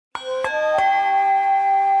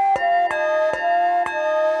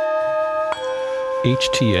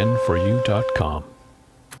HTN4U.com.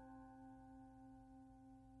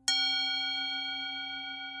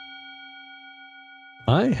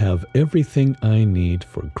 I have everything I need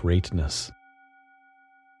for greatness.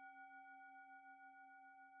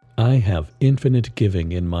 I have infinite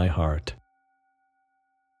giving in my heart.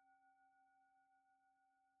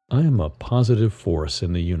 I am a positive force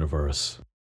in the universe.